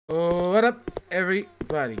What up,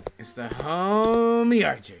 everybody? It's the homie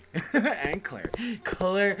RJ and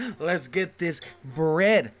Claire, let's get this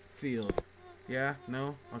bread field. Yeah?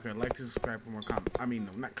 No? Okay, like to subscribe for more comments. I mean,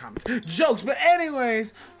 no, not comments. Jokes! But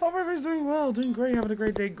anyways, hope everybody's doing well, doing great, having a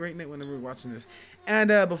great day, great night whenever you're watching this. And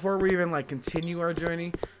before we even, like, continue our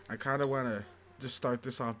journey, I kind of want to just start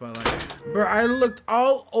this off by, like, bro, I looked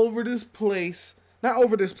all over this place. Not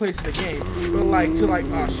over this place in the game, but, like, to, like,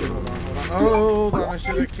 oh, shit, hold on. Hold on, I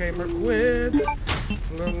should have came equipped.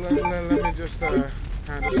 Let me just, handle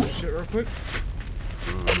some shit real quick.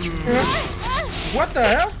 What the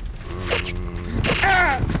hell?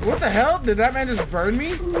 Ah, what the hell? Did that man just burn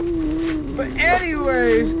me? But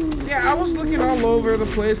anyways, yeah, I was looking all over the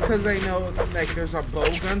place because I know, like, there's a bow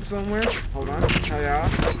gun somewhere. Hold on. Hi,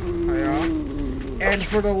 y'all. And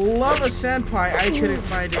for the love of senpai, I couldn't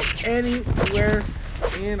find it anywhere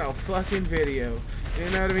in a fucking video. You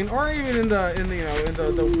know what I mean? Or even in the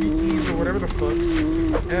wikis or whatever the fucks.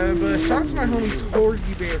 But shout out to my homie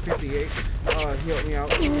TheHomieRJay. He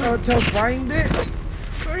helped me out. To find it.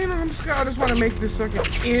 So, you know, I just want to make this fucking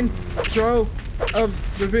intro of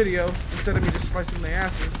the video instead of me just slicing their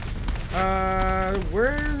asses.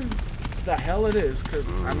 Where the hell it is? Because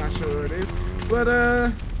I'm not sure where it is. But,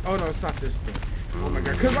 oh no, it's not this door. Oh my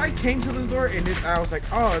god, because I came to this door and I was like,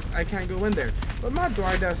 oh, I can't go in there. But my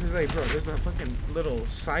door down says, hey, bro, there's a fucking little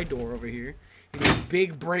side door over here. You know,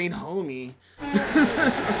 big brain homie.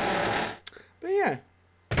 But yeah,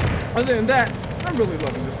 other than that, I'm really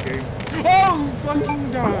loving this game. Oh,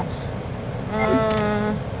 fucking dogs.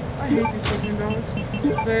 I hate these fucking dogs.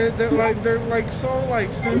 They're like so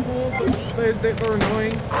like simple, but they're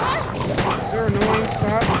annoying. They're annoying.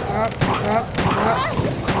 Stop.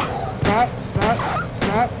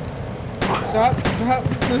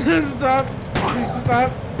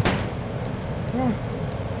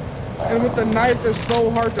 And with the knife, they're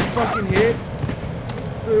so hard to fucking hit.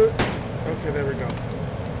 Okay, there we go.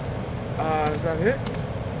 Is that it?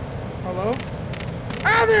 Hello?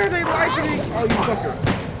 Ah, there! They lied to me! Oh, you fucker.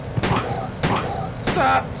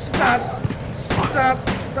 Stop.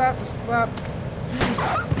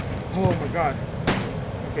 Oh my god.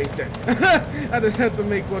 Okay, he's dead. I just had to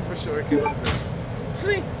make one for sure. Okay, what is this?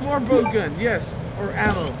 See? More bow gun, yes. Or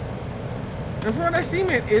ammo. And from what I see,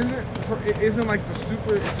 man, it isn't like the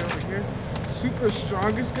super, it's over here, super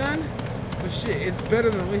strongest gun. But shit, it's better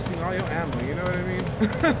than wasting all your ammo, you know what I mean?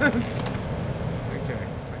 Okay,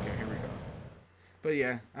 here we go. But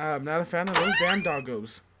yeah, I'm not a fan of those damn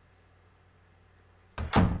doggos.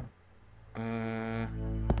 Let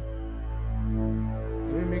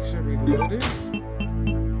me make sure we load it.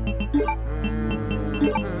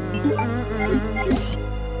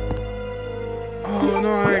 Oh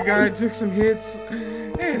no, I took some hits.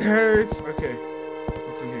 It hurts. Okay,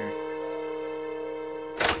 what's in here?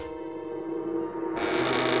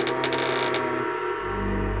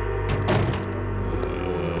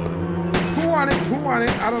 Who want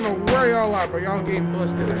it? I don't know where y'all are, but y'all getting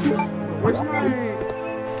busted at. Where's my... I'm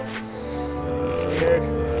scared.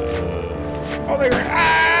 Oh, they were...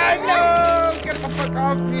 Ah, no! Get the fuck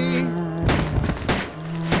off me!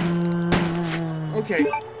 Okay.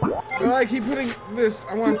 Well, I keep putting this.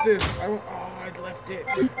 I want this. Oh, I left it.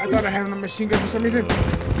 I thought I had a machine gun for some reason.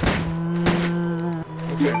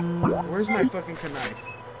 Okay. Where's my fucking knife?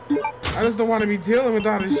 I just don't want to be dealing with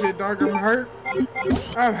all this shit, dog. I'm hurt.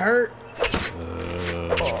 I'm hurt.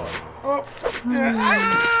 Oh. Help.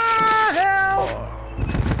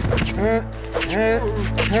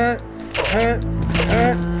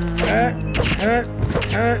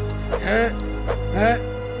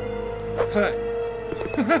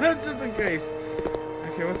 Just in case.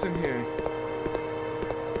 Okay, what's in here?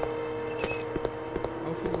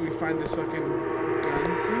 Hopefully we find this fucking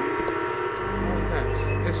gun soon. What is that?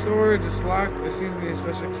 The storage is locked. It's using a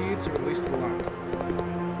special key to release the lock.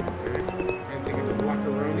 Okay. Anything in the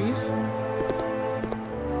lockeronis?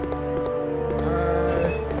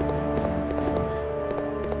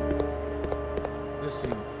 Let's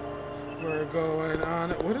see. We're going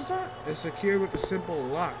on. What is that? It's secured with a simple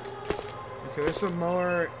lock. Okay, there's some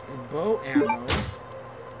more bow ammo.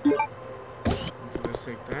 Okay, let's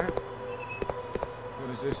take that. What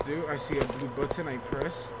does this do? I see a blue button I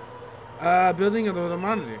press. Building a little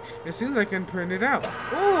monitor. It seems I can print it out.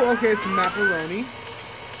 Oh, okay, it's a macaroni.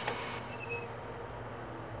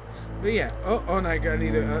 But yeah. Oh, no, I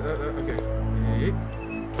need a, okay.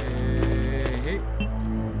 Hey.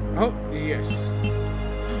 Oh, yes.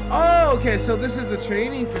 Oh, okay, so this is the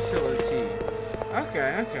training facility.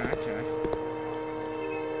 Okay.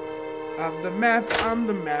 I'm the map, I am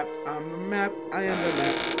the map.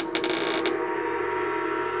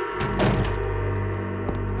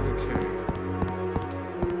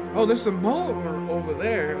 Oh, there's some more over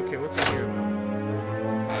there. Okay, what's in here though?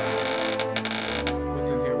 What's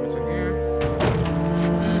in here? What's in here?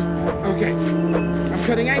 Okay. I'm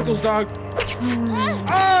cutting ankles, dog.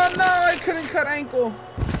 Oh no, I couldn't cut ankle.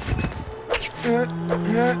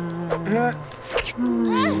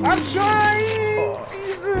 I'm trying!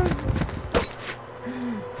 Jesus!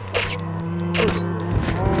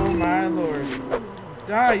 Oh my lord.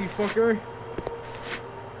 Die, you fucker.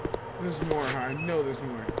 There's more, huh? I know there's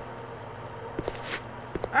more.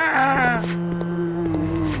 Ah!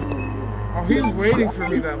 Oh, he's waiting for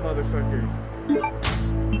me, that motherfucker.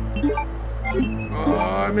 Oh,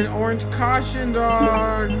 I'm in orange caution,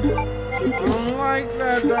 dog. I don't like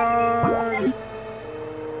that, dog.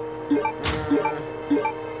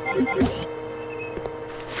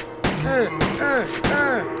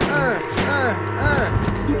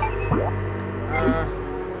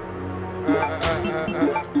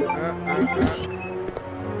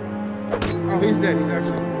 Oh, he's dead. He's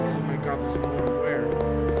actually. Oh my god, there's more where?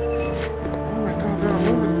 Oh my god, they're all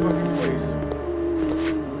over the fucking place.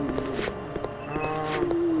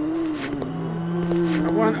 I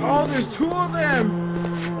want. Oh, there's two of them.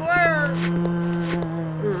 Where?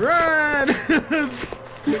 Run!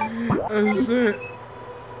 Oh shit.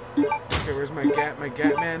 Okay, where's my Gat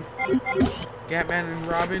man? Gatman and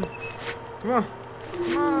Robin. Come on.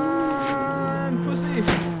 Come on, pussy.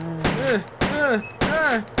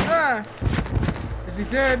 Is he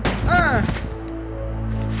dead?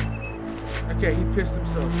 Okay, he pissed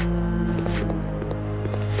himself.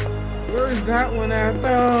 Where is that one at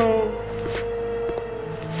though?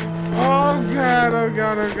 Oh god, oh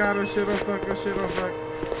god, oh god, oh shit, oh fuck, oh shit, oh fuck.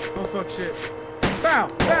 Oh fuck shit. Bow,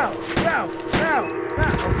 bow, bow, bow,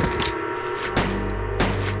 bow. Okay.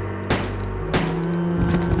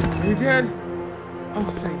 Are you dead? Oh,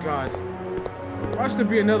 thank god. Watch there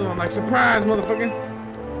be another one, like, surprise, motherfucker.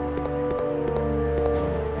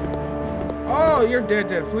 Oh, you're dead,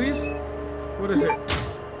 please. What is it?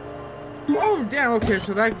 Oh, damn, okay,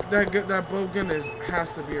 so that bow gun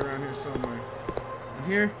has to be around here somewhere. In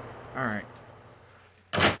here? Alright.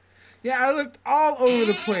 Yeah, I looked all over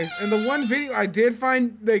the place. And the one video I did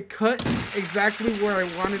find, they cut exactly where I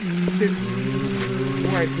wanted to,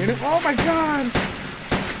 where I didn't. Oh my god!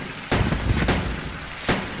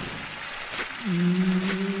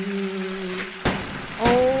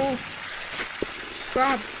 Oh,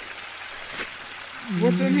 stop.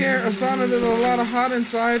 What's in here? Asana, there's a lot of hot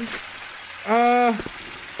inside. Oh,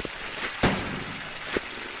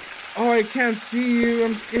 I can't see you.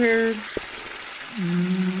 I'm scared.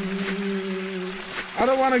 I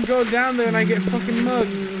don't want to go down there and I get fucking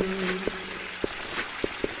mugged.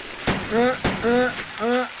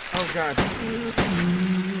 Oh god.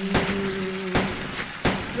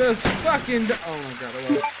 Just fucking. Oh my god.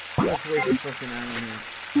 Well, let's waste the fucking ammo here.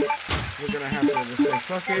 We're gonna have to just say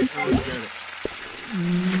fuck it and let's get it.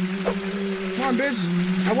 Come on, bitch.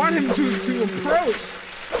 I want him to approach,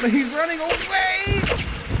 but he's running away.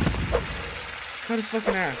 Cut his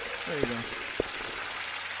fucking ass. There you go.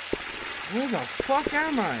 Where the fuck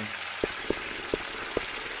am I?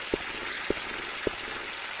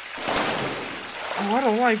 Oh, I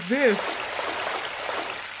don't like this.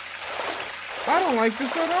 I don't like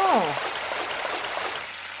this at all.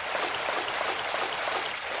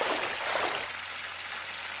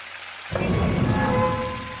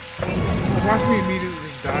 Oh, watch me immediately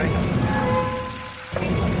just die.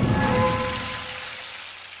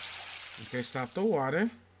 Okay, stop the water.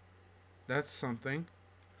 That's something.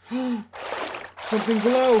 Something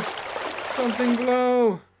glow. Something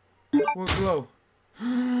glow. What glow?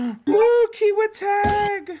 Ooh, keyword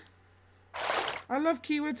tag. I love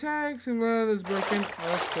keyword tags. And that's broken. Oh,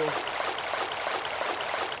 that's cool.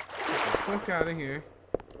 Get the fuck out of here.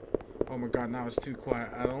 Oh my god, now it's too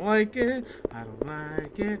quiet. I don't like it. I don't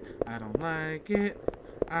like it. I don't like it.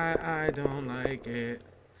 I don't like it.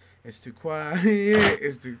 It's too quiet.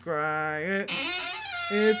 It's too quiet.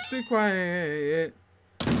 It's too quiet.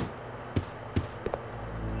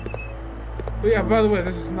 But yeah, by the way,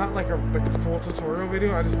 this is not like a full tutorial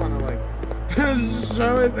video. I just want to like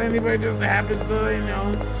show if anybody just happens to, you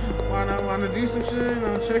know, wanna do some shit, you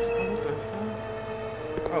know, check. Oh, what the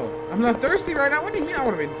hell? Oh, I'm not thirsty right now. What do you mean I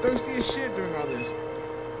would have been thirsty as shit during all this?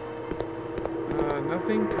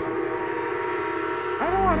 Nothing. I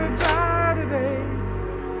don't want to die today.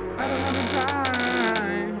 I don't want to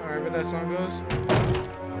die. Alright, but that song goes.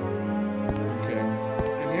 Okay.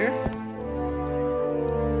 In here?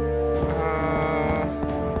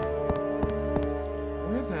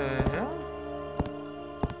 Where the hell?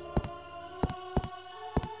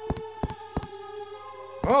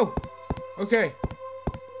 Oh! Okay.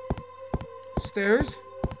 Stairs.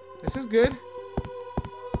 This is good.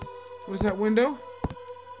 What is that window?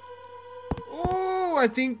 Oh, I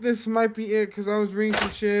think this might be it because I was reading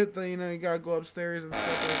some shit that, you know, you gotta go upstairs and stuff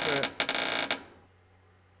like that.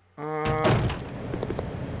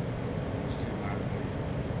 It's too loud.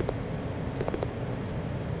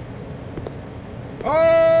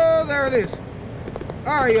 Oh, there it is.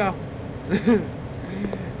 All right, y'all.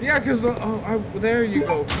 Yeah, because there you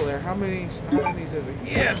go, Claire. How many is it?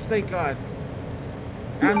 Yes, thank God.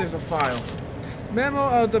 And there's a file. Memo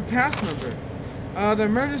of the pass number. The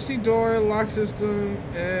emergency door lock system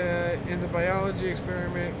in the biology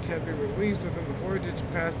experiment can be released within the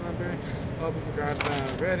 4-digit pass number. Oh, we forgot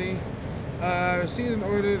that already. Received an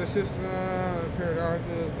order. The system,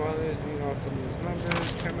 periodicals, violence, need off to lose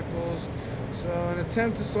numbers, chemicals. So, in an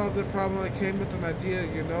attempt to solve the problem, I came with an idea.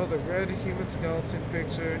 You know, the red human skeleton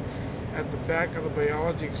picture at the back of the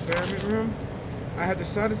biology experiment room. I have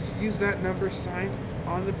decided to use that number signed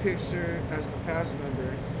on the picture as the pass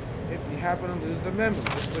number. If you happen to lose the memo,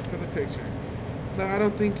 just look for the picture. No, I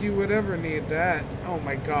don't think you would ever need that. Oh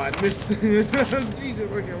my God, Mr.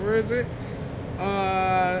 Jesus, okay, where is it?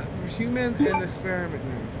 Human and experiment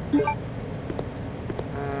room.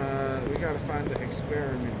 We gotta find the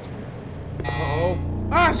experiment room. Uh-oh.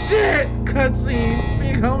 Ah, shit! Cutscene!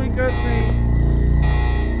 Big homie cutscene.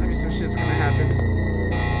 Maybe some shit's gonna happen.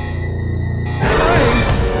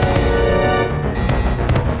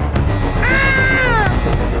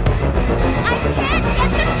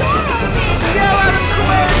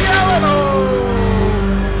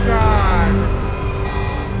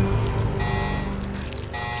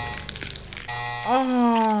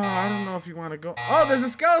 Want to go? Oh, there's a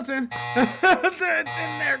skeleton. It's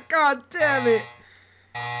in there. God damn it.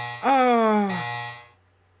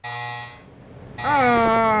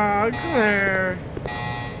 Claire.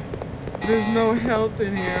 There's no health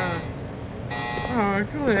in here. Oh,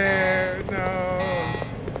 Claire, no.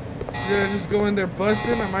 Should I just go in there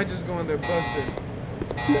busting? I might just go in there busting.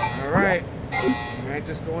 All right. I might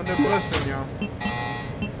just go in there busting, y'all.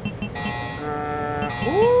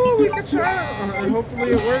 Ooh, we can try it. And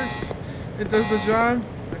hopefully it works. It does the job.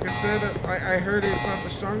 Like I said, I heard it's not the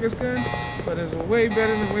strongest gun, but it's way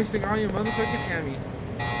better than wasting all your motherfucking ammo.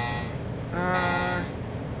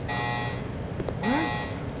 What?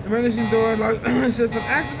 Emergency door lock system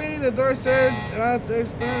activating. The door says to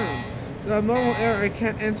experiment. The abnormal error. I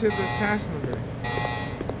can't enter the pass number.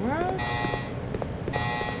 What?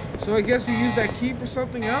 So I guess we use that key for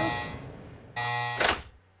something else?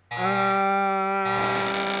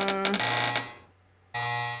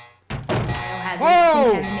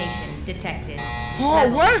 Contamination detected. Oh,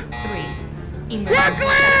 Level what? 3. Emergency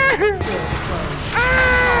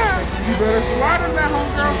You better slide on that,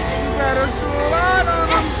 homegirl. You better slide on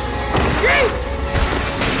him.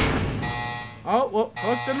 Oh, well,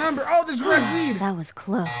 fuck the number. Oh, there's red weed. That was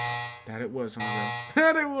close. That it was, homegirl.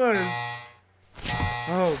 That it was.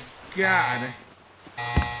 Oh, God.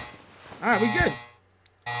 Alright, we good.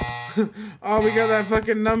 Oh, we got that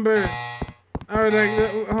fucking number. Alright,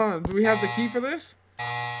 hold on. Do we have the key for this?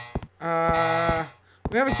 We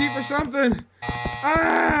have a key for something.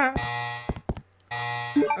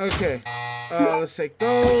 Okay. Let's take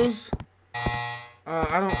those.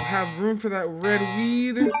 I don't have room for that red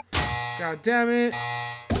weed. God damn it.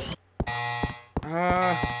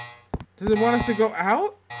 Does it want us to go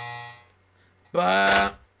out?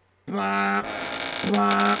 Blah, blah,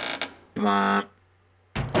 blah, blah.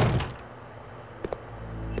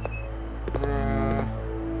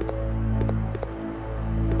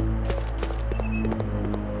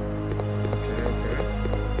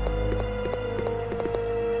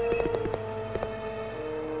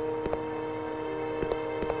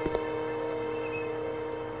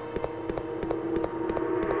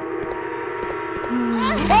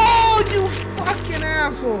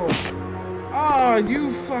 Asshole. Oh,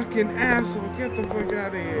 you fucking asshole. Get the fuck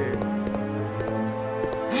out of here.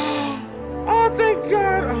 Oh, thank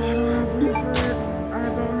God. Oh, I don't have room for it. I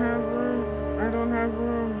don't have room. I don't have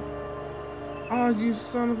room. Oh, you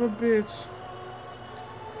son of a bitch.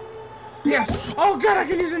 Yes. Oh, God, I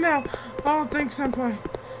can use it now. Oh, thanks, senpai.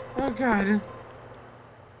 Oh, God.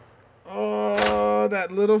 Oh,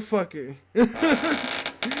 that little fucker.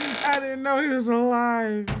 I didn't know he was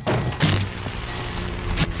alive.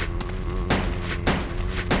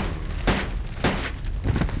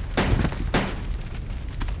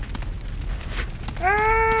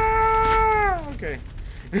 Okay.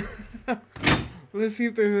 Let's see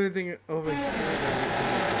if there's anything over here.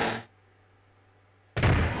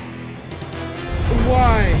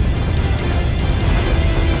 Why?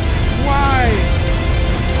 Why?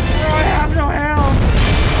 Bro, I have no health.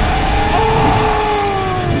 Oh!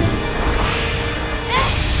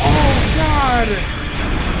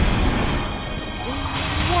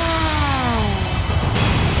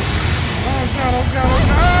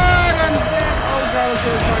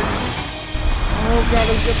 Oh god,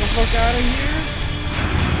 let's get the fuck out of here.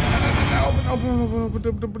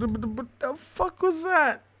 Open. What the fuck was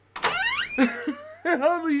that?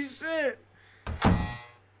 Holy shit.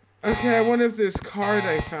 Okay, I wonder if this card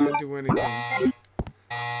I found do anything. Hold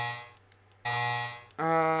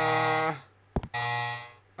on.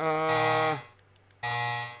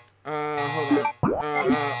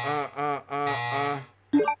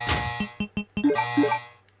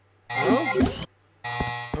 Oh?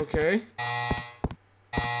 Okay.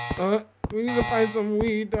 We need to find some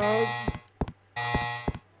weed, dog.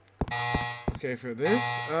 Okay, for this,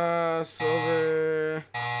 silver.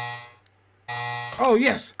 Oh,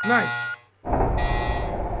 yes! Nice!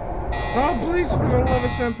 Oh, please, for the love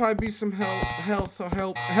of senpai, be some help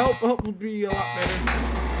would be a lot better.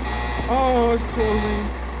 Oh, it's closing.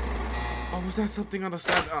 Oh, was that something on the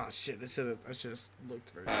side? Oh, shit, I should have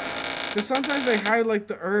looked first. Because sometimes they hide, like,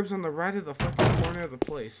 the herbs on the right of the fucking corner of the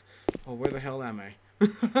place. Oh, where the hell am I?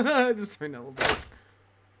 I just turned a little bit.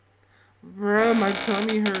 Bruh, my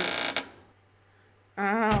tummy hurts.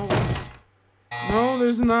 Ow. No,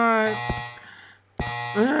 there's not.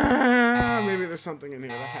 Maybe there's something in here.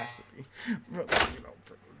 That has to be. But, you know,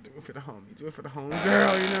 do it for the homie. Do it for the home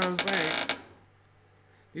girl, you know what I'm saying?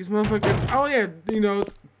 These motherfuckers. Oh, yeah, you know,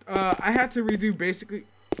 I had to redo basically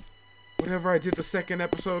whatever I did the second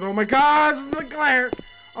episode. Oh my god, this is the glare.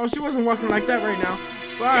 Oh, she wasn't walking like that right now.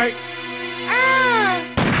 Bye. Ah!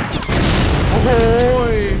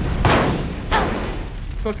 Ahoy!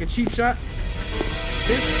 Fucking cheap shot.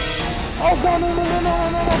 Bitch. Oh, God, no.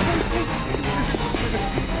 Please.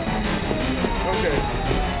 Okay.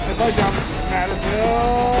 If I got mad as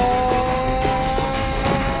hell.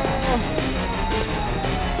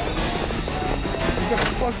 I'm gonna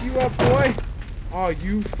fuck you up, boy. Oh,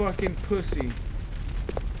 you fucking pussy.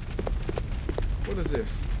 What is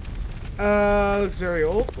this? Looks very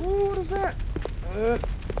old. Ooh, what is that?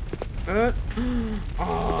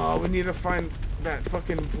 Oh, we need to find that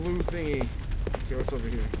fucking blue thingy. Okay, what's over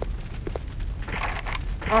here?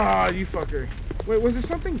 Ah, you fucker. Wait, was there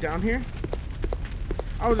something down here?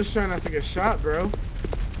 I was just trying not to get shot, bro.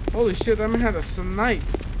 Holy shit, that man had a snipe.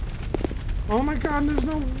 Oh my god, there's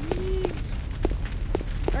no weeds.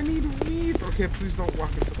 I need weeds. Okay, please don't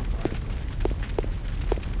walk into the fire.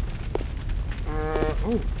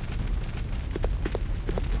 Oh.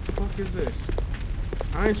 What the fuck is this?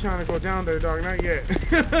 I ain't trying to go down there, dog. Not yet.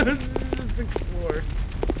 Let's explore.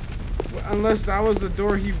 Well, unless that was the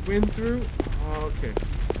door he went through. Oh, okay.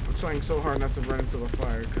 I'm trying so hard not to run into the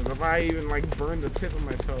fire. Because if I even, like, burn the tip of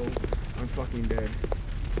my toe, I'm fucking dead.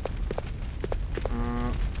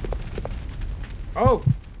 Oh!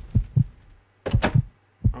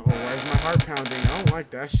 Uh-oh, why is my heart pounding? I don't like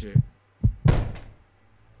that shit.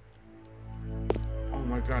 Oh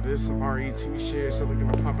my god, this is some RE2 shit. So they're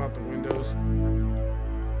gonna pop out the windows.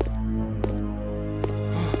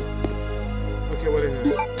 Okay, what is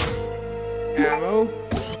this? Ammo?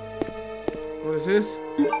 What is this?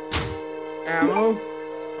 Ammo?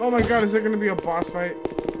 Oh my god, is there gonna be a boss fight?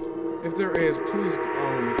 If there is, please.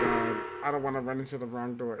 Oh my god. I don't want to run into the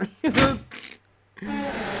wrong door.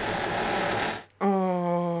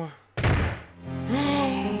 Oh.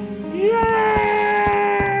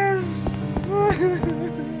 Yes!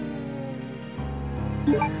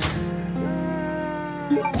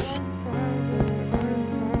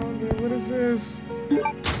 What is this?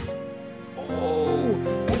 Oh,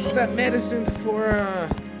 this is that medicine for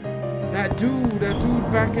that dude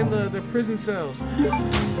back in the prison cells.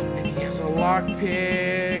 And he has a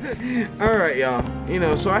lockpick. Alright, y'all. You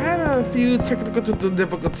know, so I had a few technical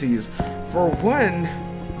difficulties. For one,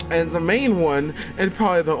 and the main one, and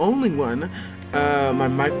probably the only one, my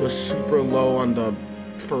mic was super low on the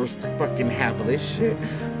first fucking half of this shit.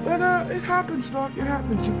 But it happens, dog. It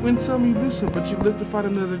happens. You win some, you lose some, but you live to fight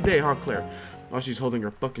another day, huh, Claire? While she's holding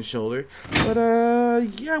her fucking shoulder. But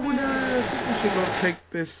yeah, I think we should go take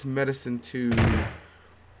this medicine to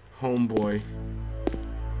homeboy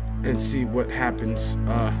and see what happens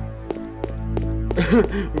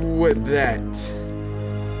with that.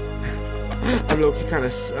 I'm low-key kind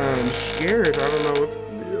of scared. I don't know what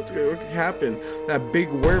could happen. That big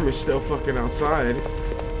worm is still fucking outside.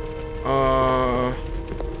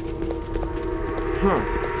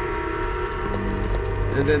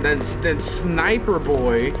 And then Sniper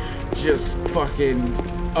Boy just fucking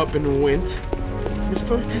up and went.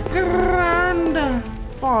 Mr.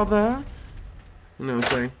 Grandfather. You know what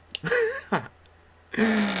I'm saying?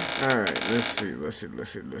 Alright, let's see.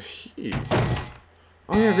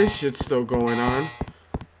 Oh yeah, this shit's still going on.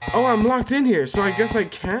 Oh, I'm locked in here, so I guess I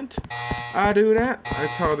can't do that. I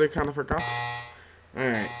totally kind of forgot.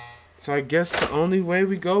 Alright, so I guess the only way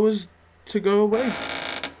we go is to go away.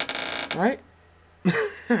 Right?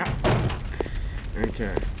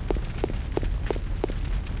 Okay.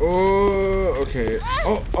 Oh, okay.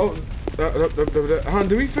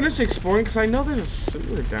 Did we finish exploring? Because I know there's a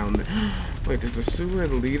sewer down there. Wait, does the sewer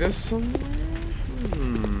lead us somewhere?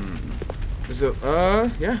 Is it,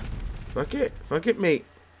 yeah. Fuck it, mate.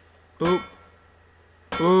 Boop.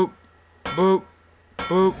 Boop. Boop.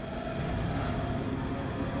 Boop.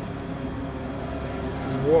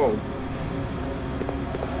 Whoa.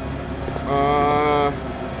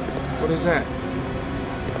 What is that?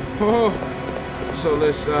 Oh. So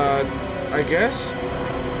let's, I guess,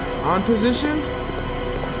 on position.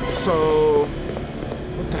 So,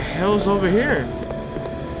 what the hell's over here?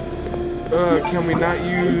 Can we not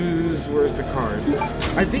use, where's the card?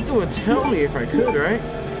 I think it would tell me if I could, right?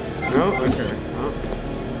 No? Okay.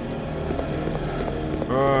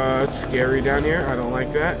 It's scary down here. I don't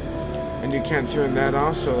like that. And you can't turn that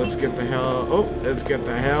off, so let's get the hell, let's get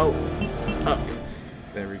the hell up.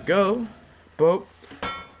 There we go. Boop.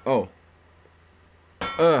 Oh.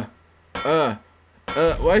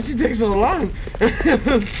 Why does she take so long?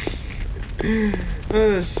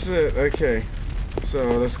 Oh, shit. Okay. So,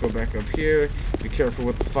 let's go back up here. Be careful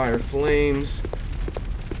with the fire flames.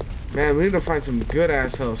 Man, we need to find some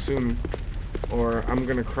good-ass hell soon. Or I'm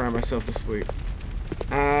gonna cry myself to sleep.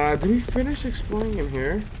 Did we finish exploring in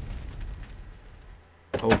here?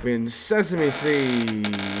 Open sesame seed.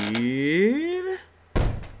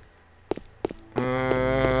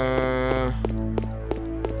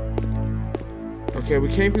 Okay, we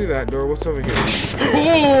came through that door. What's over here?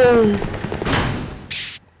 Oh!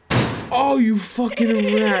 Oh, you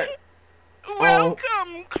fucking rat.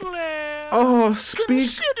 Welcome, Claire. Oh, speak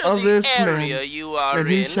Consider of this area man, you are and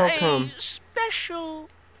he in shall come. a special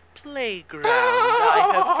playground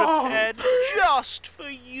I have prepared just for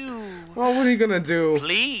you. Oh, what are you gonna do?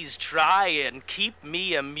 Please try and keep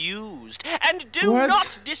me amused, and do What?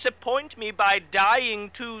 not disappoint me by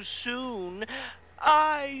dying too soon.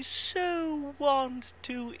 I so want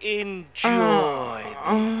to enjoy.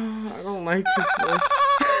 I don't like his voice.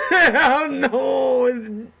 Oh no!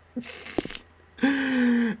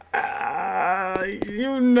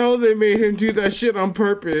 You know they made him do that shit on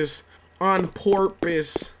purpose. On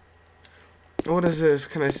purpose. What is this?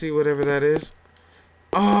 Can I see whatever that is?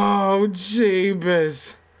 Oh,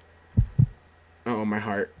 Jeebus. Oh, my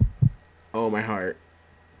heart. Oh, my heart.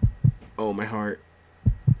 Oh, my heart.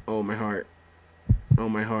 Oh, my heart. Oh,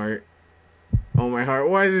 my heart. Oh, my heart.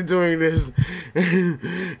 Why is it doing this?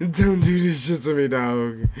 Don't do this shit to me,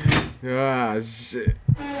 dog. Ah, shit.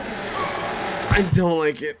 I don't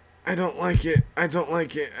like it. I don't like it. I don't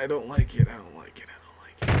like it. I don't like it. I don't like it. I don't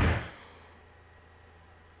like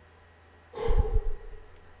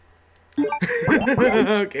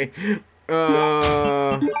it. Okay.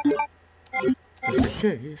 Just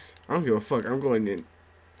in case. I don't give a fuck. I'm going in.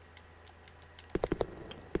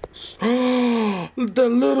 The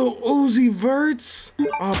little Uzi verts.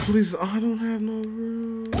 Oh, please. I don't have no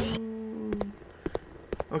room.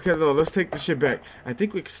 Okay, no, let's take the shit back. I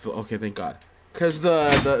think we can still. Okay, thank God. Cause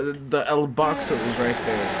the L box that was right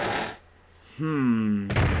there.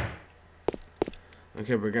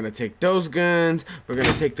 Okay, we're gonna take those guns. We're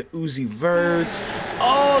gonna take the Uzi verts.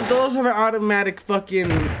 Oh, those are the automatic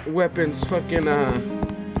fucking weapons. Fucking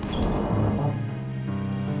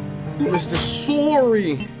Mr.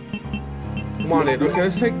 Sorry. Wanted. Okay,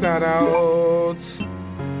 let's take that out.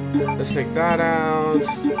 Let's take that out.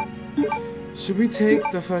 Should we take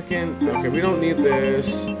the fucking... Okay, we don't need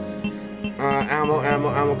this. Ammo,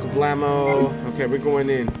 kablamo. Okay, we're going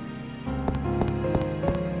in.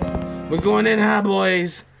 We're going in, huh,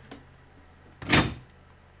 boys?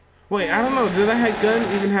 Wait, I don't know. Did that gun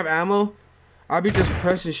even have ammo? I'll be just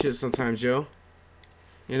pressing shit sometimes, yo.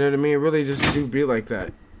 You know what I mean? It really just do be like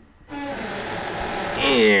that.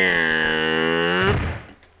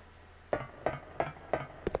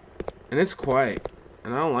 And it's quiet.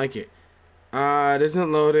 And I don't like it. It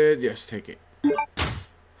isn't loaded. Yes, take it.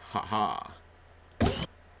 Haha.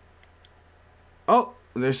 Oh,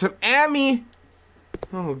 there's some ammo.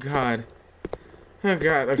 Oh god. Oh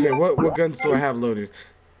god. Okay, what guns do I have loaded?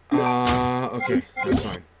 Okay, that's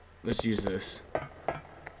fine. Let's use this.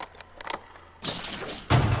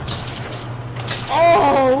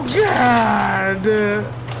 Oh god!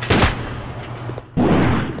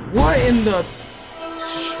 What in the...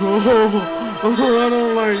 Oh, I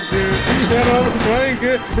don't like it. I don't like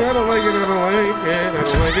it. I don't like it. I don't like it. I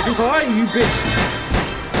don't like it. Oh, you bitch.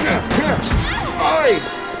 Oi!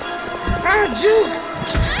 Ah, juke!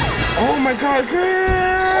 Oh my god,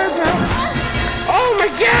 girls! Oh my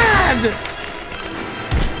god!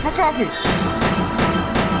 Fuck off me!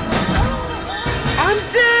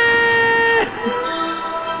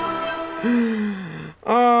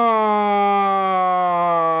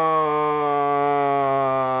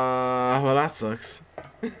 sucks.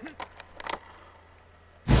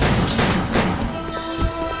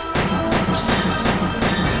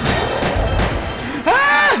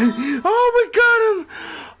 Ah! Oh my god!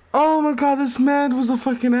 Oh my god, this man was a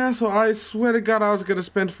fucking asshole. I swear to god I was gonna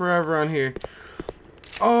spend forever on here.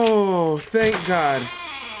 Oh, thank god.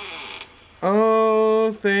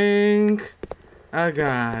 Oh, thank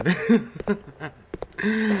god.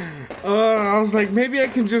 I was like, maybe I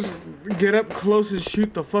can just get up close and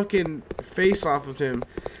shoot the fucking face off of him.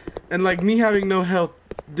 And like, me having no health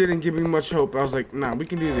didn't give me much hope. I was like, nah, we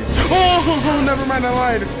can do this. Oh, never mind, I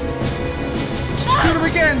lied. Shoot him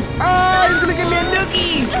again. Oh, he's gonna give me a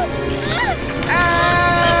nookie.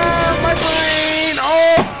 Ah, my brain.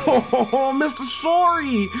 Oh, Mr.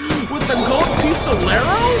 Sorry with the gold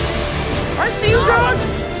pistoleros. I see you, dog.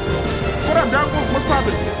 What up, dog? What's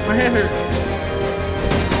poppin'? My hand hurt.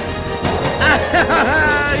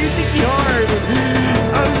 You think you're hard.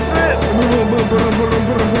 Oh, shit.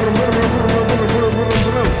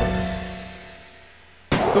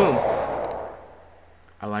 Boom.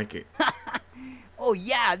 I like it. Oh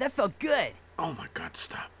yeah, that felt good. Oh my god,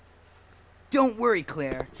 stop. Don't worry,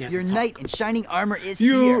 Claire. Your knight in shining armor is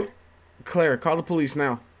here. here. Claire, call the police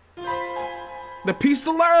now. The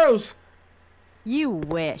pistoleros! You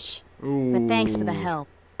wish. Ooh. But thanks for the help.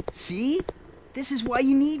 See? This is why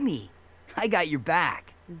you need me. I got your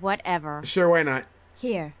back. Whatever. Sure, why not?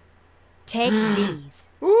 Here. Take these.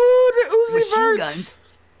 Ooh, the Uzi Machine Verts. guns?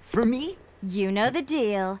 For me? You know the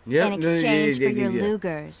deal. Yep, In exchange for your yeah.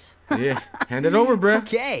 Lugers. Yeah, hand it over, bruh.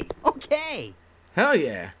 Okay, okay. Hell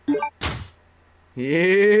yeah.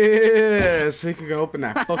 Yeah, so you can go open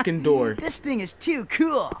that fucking door. This thing is too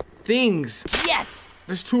cool. Things. Yes.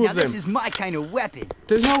 There's two Now of them. this is my kind of weapon.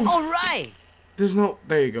 There's no. All right. There's no.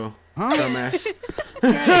 There you go. Huh? Dumbass.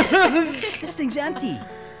 Hey, this thing's empty.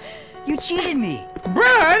 You cheated me.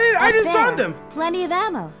 Bruh, I just saw them. Plenty of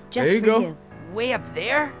ammo. Just There you for go. you. Way up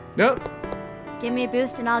there? Nope. Give me a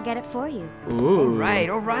boost and I'll get it for you. Ooh. All right,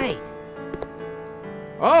 all right.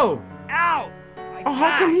 Oh. Ow! My Oh,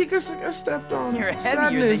 how come back. he gets stepped on? You're heavier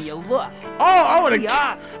Sadness. than you look. Oh, I would Hurry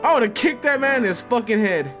up. have kicked that man in his fucking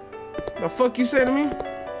head. The fuck you say to me?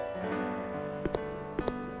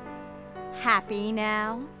 Happy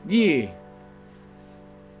now? Yeah.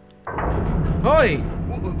 Oi.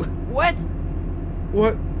 What?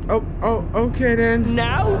 What? Oh, okay then.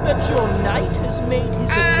 Now that your knight has made his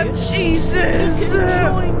appearance, Jesus! he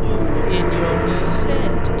can join you in your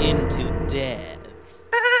descent into death.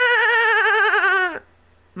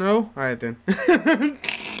 No? Alright then.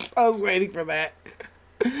 I was waiting for that.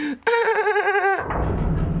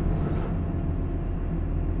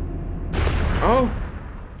 Oh.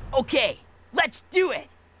 Okay, let's do it.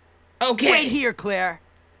 Okay. Wait here, Claire.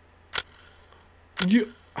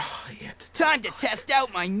 You. Oh, yeah. Time to test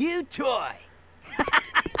out my new toy.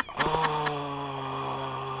 Oh,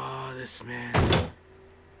 this man.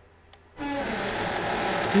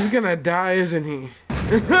 He's gonna die, isn't he?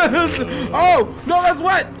 Oh, no, that's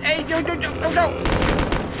what? Hey, no.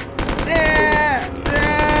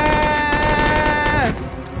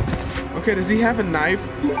 Okay, does he have a knife?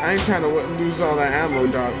 I ain't trying to lose all that ammo,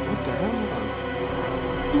 dog. What the hell?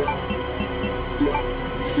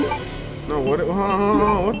 No,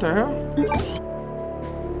 what the hell?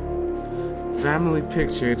 Family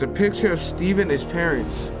picture. It's a picture of Steve and his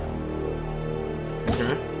parents.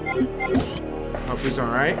 Okay. Hope he's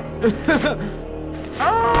alright.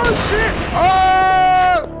 Oh, shit! Oh!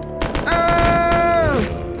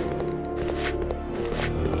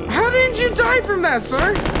 How didn't you die from that,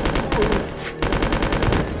 sir?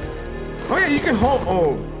 Oh, yeah, you can hold.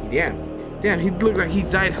 Oh, damn. Damn, he looked like he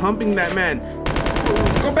died humping that man.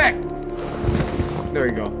 Go back. There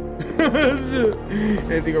we go.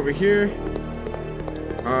 Anything over here?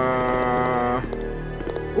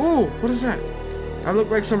 Ooh, what is that? That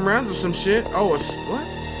looked like some rounds or some shit. Oh, it's what?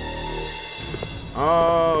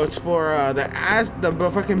 Oh, it's for the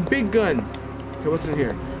fucking big gun. Okay, what's in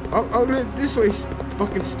here? Oh, this way,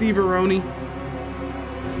 fucking Steve Aroni.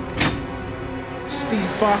 Steve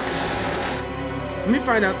Fox. Let me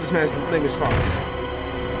find out this man's name is Fox.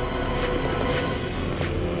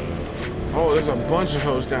 Oh, there's a bunch of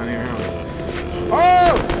hoes down here, huh?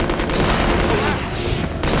 Oh!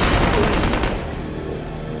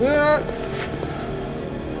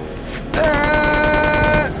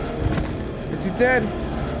 Is he dead?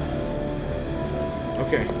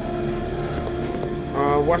 Okay.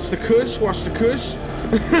 Watch the kush, watch the kush.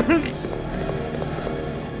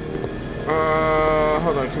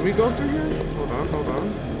 Hold on, can we go through here? Hold on.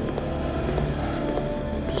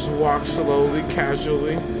 Just walk slowly,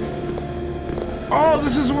 casually. Oh,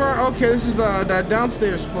 this is where, okay, this is that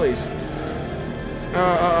downstairs place.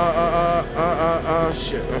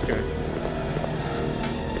 Shit, okay.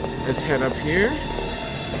 Let's head up here.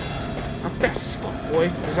 I'm fast as fuck, boy.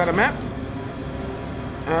 Is that a map?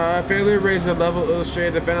 Failure to raise the level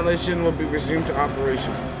illustrated. The ventilation will be resumed to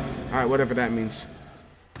operation. Alright, whatever that means.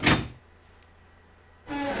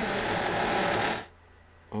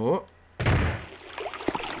 Oh.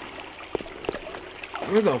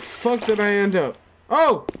 Where the fuck did I end up?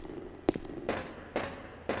 Oh!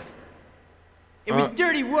 It was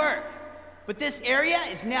dirty work, but this area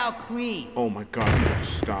is now clean. Oh my god, you better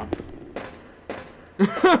stop.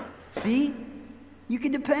 See? You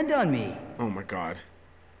can depend on me. Oh my god.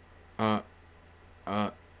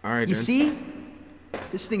 Alright You then. see?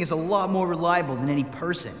 This thing is a lot more reliable than any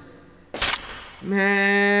person.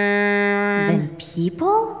 Man. Than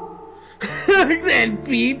people? Than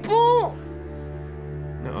people?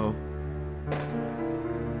 Uh-oh.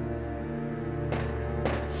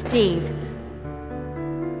 Steve,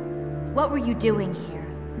 what were you doing here?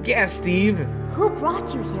 Yeah, Steve. Who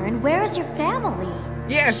brought you here, and where is your family?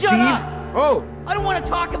 Yeah, Shut Steve. up! Oh. I don't want to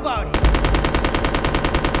talk about it.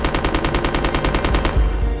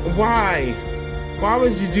 Why? Why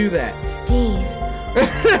would you do that? Steve,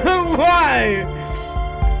 Why?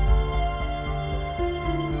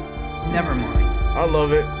 Never mind. I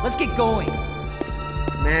love it. Let's get going.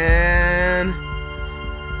 Man.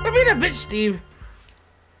 Quit being a bitch, Steve.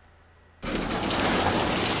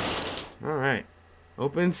 Alright.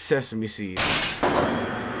 Open sesame seed.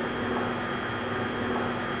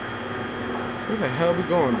 Where the hell we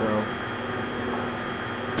going, bro?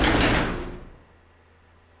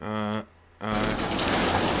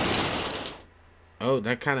 Oh,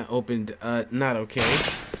 that kind of opened, not okay.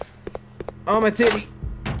 Oh, my titty.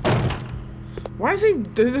 Why is he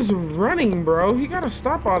just running, bro? He gotta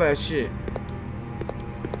stop all that shit.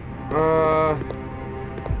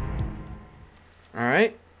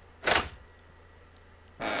 Alright.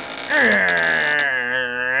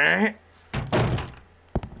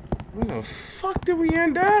 Where the fuck did we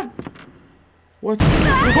end up? What's...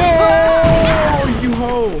 Whoa, you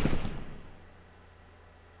hoe.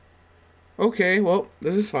 Okay, well,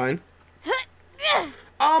 this is fine.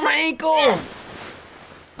 Oh, my ankle!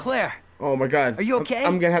 Claire, Oh my god. are you okay?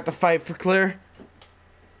 I'm gonna have to fight for Claire.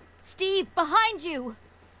 Steve, behind you!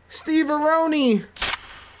 Steve Aroni!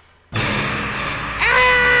 Ah!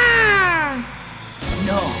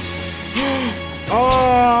 No.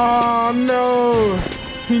 Oh no!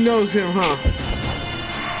 He knows him, huh?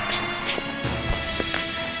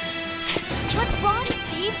 What's wrong,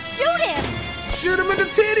 Steve? Shoot him! Shoot him in the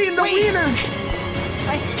titty and the Wait. wiener!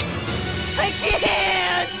 I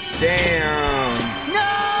can't! Damn! No!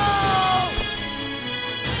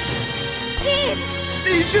 Steve!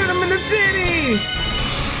 Steve, shoot him in the titty!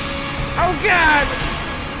 Oh god!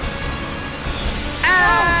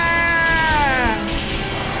 Ah!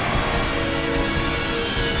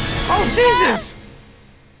 Oh Jesus!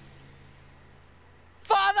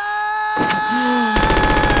 Father!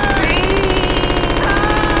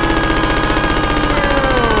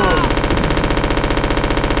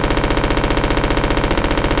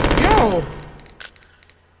 Yo!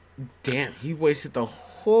 Damn, he wasted the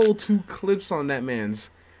whole 2 clips on that man's.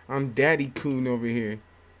 On Daddy Coon over here.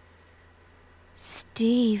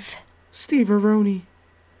 Steve. Steve Aroni.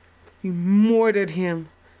 You murdered him.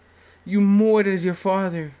 You murdered your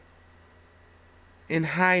father. In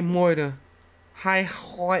high mortar. High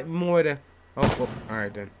hot mortar. Oh,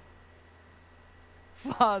 alright then.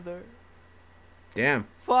 Father. Damn.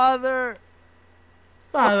 Father.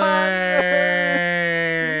 Father.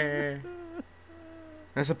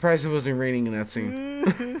 I'm surprised it wasn't raining in that scene.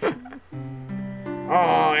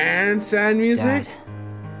 Oh, and sad music. Dad.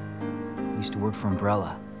 Used to work for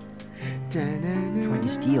Umbrella. Tried to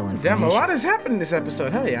steal information. Damn, a lot has happened in this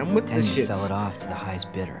episode. Hell yeah, I'm with Intended this to shit. sell it off to the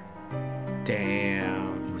highest bidder.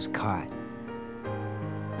 Damn. He was caught.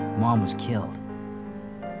 Mom was killed.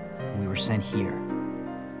 We were sent here.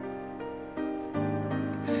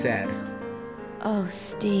 Sad. Oh,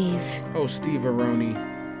 Steve. Oh, Steve Aroni.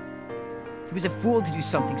 He was a fool to do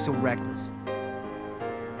something so reckless.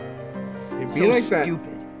 It'd be So like that.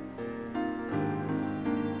 stupid.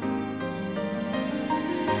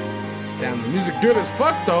 Damn, the music good as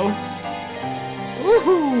fuck though.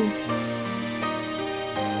 Woohoo!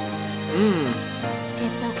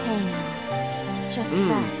 It's okay now. Just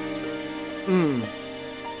rest.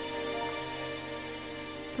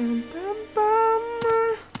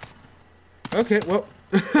 Okay, well,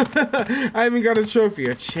 I even got a trophy.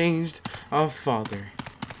 A changed father.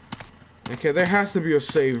 Okay, there has to be a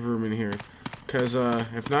save room in here, cause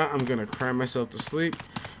if not, I'm gonna cry myself to sleep.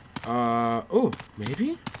 Oh,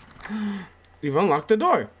 maybe. You've unlocked the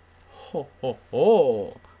door. Ho, ho,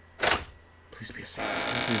 ho. Please be a saver.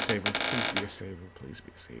 Please be a saver. Please be a saver. Please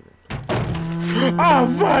be a saver. Please. Oh,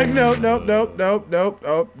 fuck. Nope, nope, nope, nope, nope,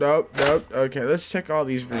 nope, nope, nope. Okay, let's check all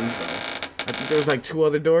these rooms, though. I think there was like 2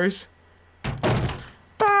 other doors.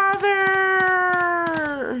 Father!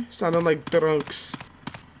 Sounded like drunks.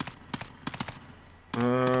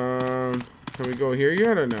 Can we go here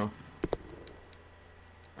yet or no?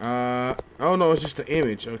 Oh no, it's just the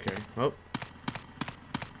image. Okay. Oh.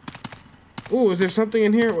 Ooh, is there something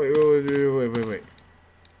in here? Wait.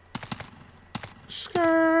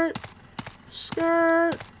 Skirt.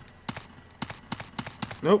 Skirt.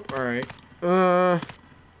 Nope. Alright. I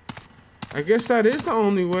guess that is the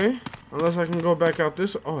only way. Unless I can go back out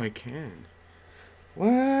this. Oh, I can. What?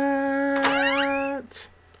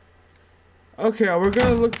 Okay, we're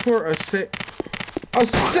gonna look for a save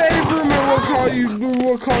room, and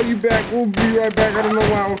we'll call you back. We'll be right back. I don't know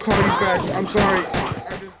why we'll call you back. I'm sorry.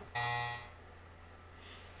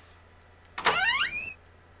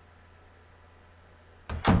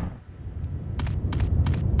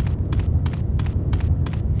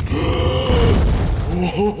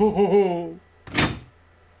 Whoa.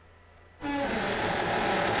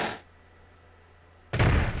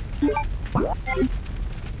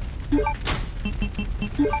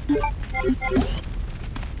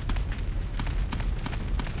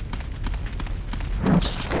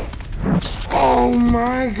 Oh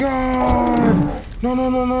my god! No.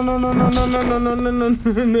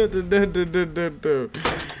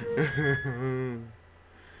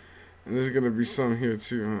 And there's gonna be some here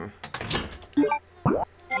too, huh?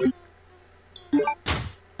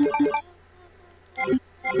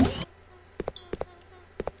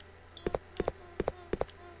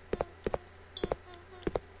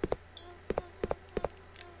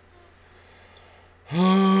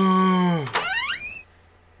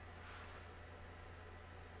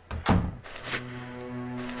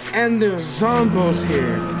 And there's zombos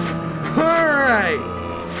here. Alright!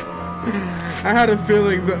 I had a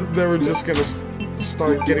feeling that they were just gonna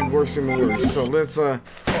start getting worse and worse. So let's,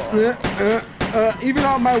 even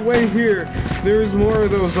on my way here, there's more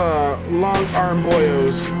of those, long arm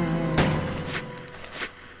boyos.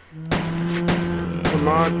 Come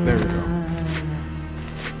on, there we go.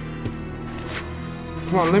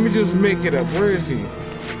 Come on, let me just make it up. Where is he?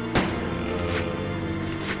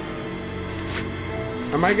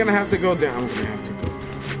 Am I gonna have to go down? I'm gonna have to go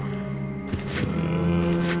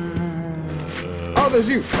down. Oh, there's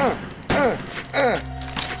you!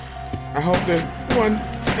 I hope this one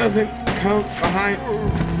doesn't come behind.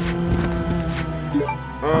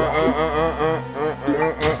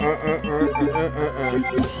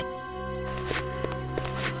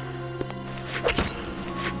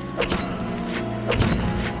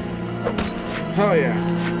 Hell yeah.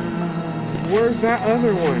 Where's that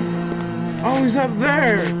other one? Oh, he's up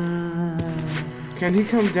there! Can he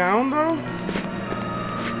come down, though?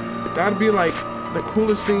 That'd be, like, the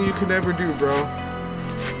coolest thing you could ever do, bro.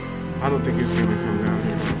 I don't think he's gonna come down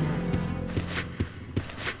here.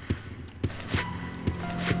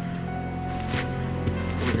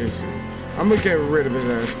 Where is he? I'm gonna get rid of his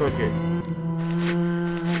ass. Fuck it.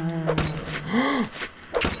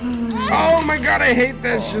 Oh my god, I hate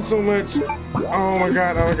that shit so much. Oh my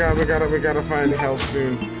god, we gotta find hell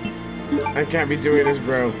soon. I can't be doing this,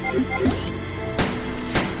 bro.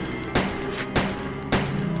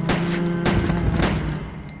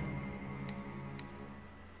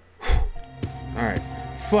 Alright.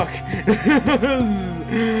 Fuck.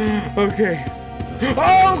 Okay.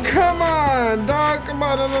 Oh, come on, dog. Come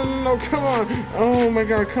on. No, come on. Oh my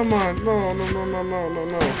god, come on. No.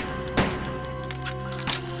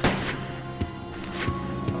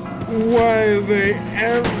 Why are they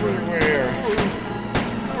everywhere?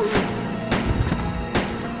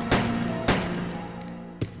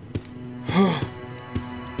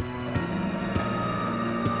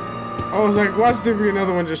 I was like, watch there be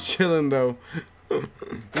another one just chilling, though.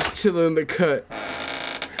 Just chilling in the cut.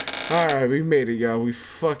 Alright, we made it, y'all. We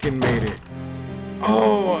fucking made it.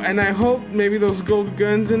 Oh, and I hope maybe those gold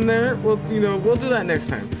guns in there, well, you know, we'll do that next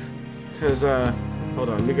time. Because, hold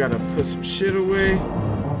on, we gotta put some shit away.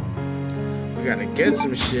 We gotta get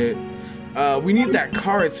some shit. We need that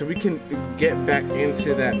card so we can get back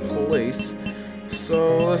into that place.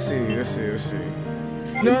 So, let's see.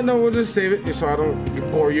 No, we'll just save it so I don't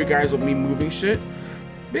bore you guys with me moving shit.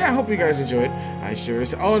 But yeah, I hope you guys enjoyed. I sure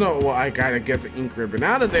as... Oh no, well, I gotta get the ink ribbon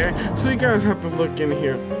out of there, so you guys have to look in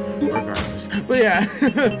here regardless. But yeah,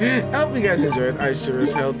 I hope you guys enjoyed. I sure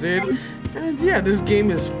as hell did. And yeah, this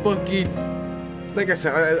game is fucking... Like I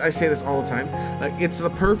said, I say this all the time. Like, it's the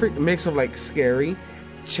perfect mix of, like, scary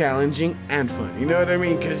challenging and fun. You know what I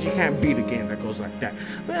mean? Because you can't beat a game that goes like that.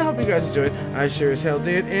 But I hope you guys enjoyed. I sure as hell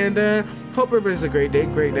did. And hope everybody's a great day.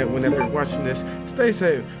 Great night whenever you're watching this. Stay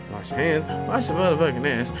safe. Wash your hands. Wash your motherfucking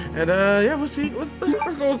ass. And yeah, we'll see.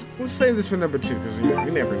 Let's save this for number 2 because you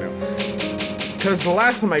never know. Because the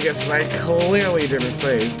last time I guess I clearly didn't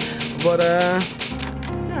save. But yeah,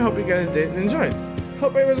 I hope you guys did and enjoyed.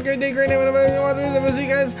 Hope everyone's a great day, great night whenever you watch this. And we'll see you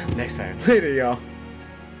guys next time. Later, y'all.